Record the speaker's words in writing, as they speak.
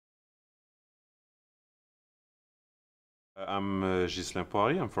I'm Ghislain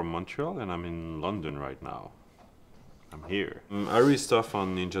Poirier, I'm from Montreal and I'm in London right now. I'm here. I read stuff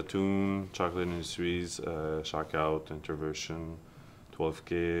on Ninja Tune, Chocolate Industries, Shock Out, Introversion,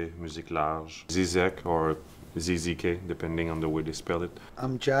 12K, Musique Large, Zizek or ZZK, depending on the way they spell it.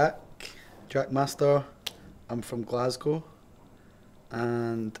 I'm Jackmaster. I'm from Glasgow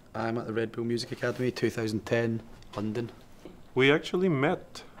and I'm at the Red Bull Music Academy 2010, London. We actually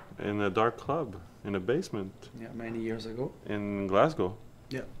met in a dark club in a basement. Yeah, many years ago. In Glasgow.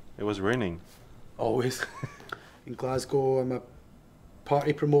 Yeah. It was raining. Always. In Glasgow, I'm a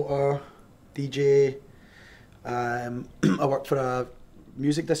party promoter, DJ. I work for a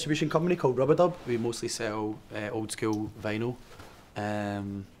music distribution company called Rub-a-Dub. We mostly sell old school vinyl.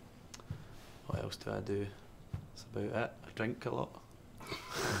 What else do I do? That's about it. I drink a lot.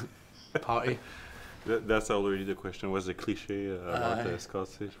 Party. That's already the question. Was the cliche about the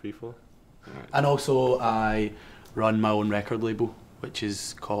Scottish people? Right. And also I run my own record label, which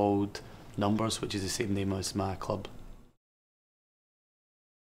is called Numbers, which is the same name as my club.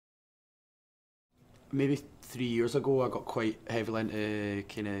 Maybe 3 years ago I got quite heavily into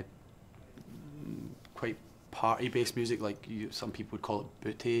kind of quite party-based music, like some people would call it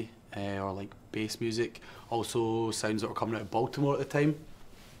booty or like bass music. Also sounds that were coming out of Baltimore at the time,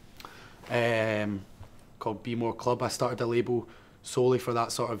 called Be More Club. I started a label solely for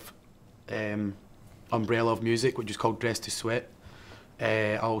that sort of umbrella of music, which is called Dress to Sweat.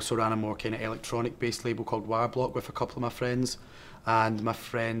 I also ran a more kind of electronic based label called Wireblock with a couple of my friends, and my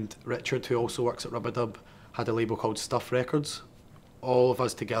friend Richard, who also works at Rub-a-Dub, had a label called Stuff Records. All of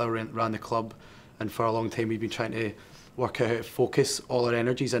us together ran the club, and for a long time we've been trying to work out how to focus all our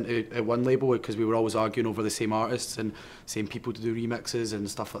energies into one label, because we were always arguing over the same artists and same people to do remixes and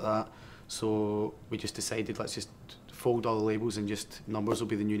stuff like that. So we just decided, let's just fold all the labels and just Numbers will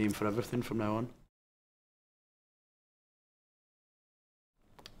be the new name for everything from now on.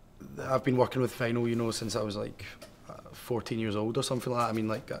 I've been working with vinyl, you know, since I was like 14 years old or something like that. I mean,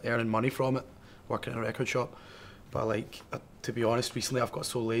 like earning money from it, working in a record shop. But like, to be honest, recently I've got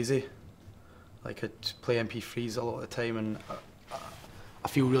so lazy. Like I play MP3s a lot of the time and I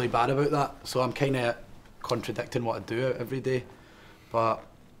feel really bad about that. So I'm kind of contradicting what I do every day. But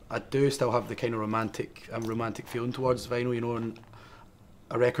I do still have the kind of romantic feeling towards vinyl, you know, and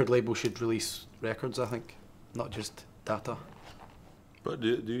a record label should release records, I think, not just data. But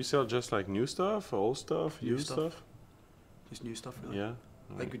do you sell just like new stuff, old stuff, used stuff? Just new stuff, really. Yeah.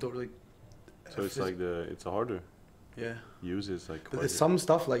 Like we don't really. So it's like it's harder. Yeah. Use is like. But there's some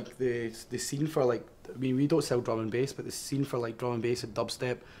stuff like the scene for like, I mean, we don't sell drum and bass, but the scene for like drum and bass and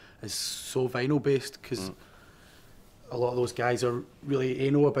dubstep is so vinyl based, because a lot of those guys are really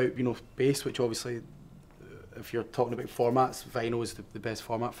anal about, you know, bass, which obviously, if you're talking about formats, vinyl is the best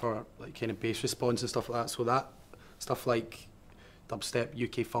format for like kind of bass response and stuff like that. So that stuff like dubstep,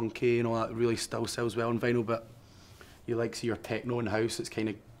 UK funky and all that really still sells well on vinyl, but you like see your techno and house, it's kind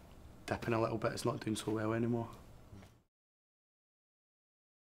of dipping a little bit, it's not doing so well anymore.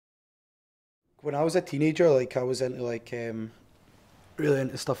 When I was a teenager, like I was into like really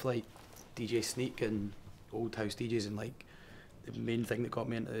into stuff like DJ Sneak and old house DJs, and like the main thing that got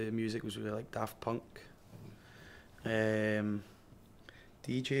me into music was really like Daft Punk.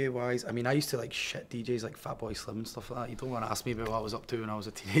 DJ wise, I mean, I used to like shit DJs like Fatboy Slim and stuff like that. You don't want to ask me about what I was up to when I was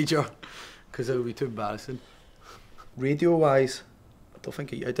a teenager, because it would be too embarrassing. Radio wise, I don't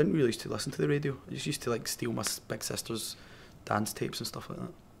think I didn't really used to listen to the radio. I just used to like steal my big sister's dance tapes and stuff like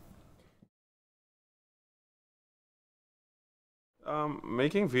that.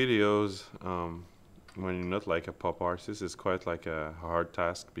 Making videos when you're not like a pop artist is quite like a hard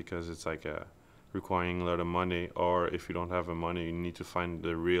task, because it's like requiring a lot of money, or if you don't have the money, you need to find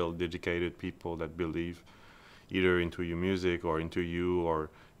the real dedicated people that believe either into your music or into you, or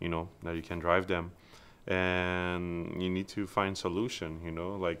you know, that you can drive them, and you need to find solution, you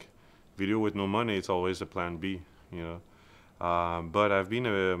know, like video with no money, it's always a plan B, you know. But I've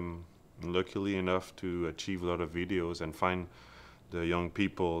been luckily enough to achieve a lot of videos and find the young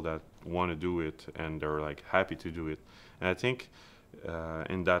people that want to do it and they're like happy to do it. And I think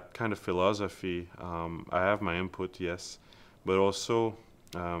in that kind of philosophy, I have my input, yes, but also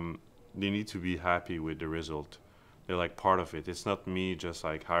they need to be happy with the result. They're like part of it. It's not me just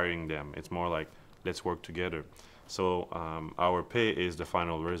like hiring them. It's more like, let's work together. So our pay is the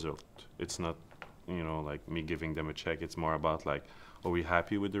final result. It's not, you know, like me giving them a check. It's more about like, are we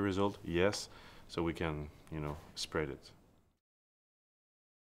happy with the result? Yes. So we can, you know, spread it.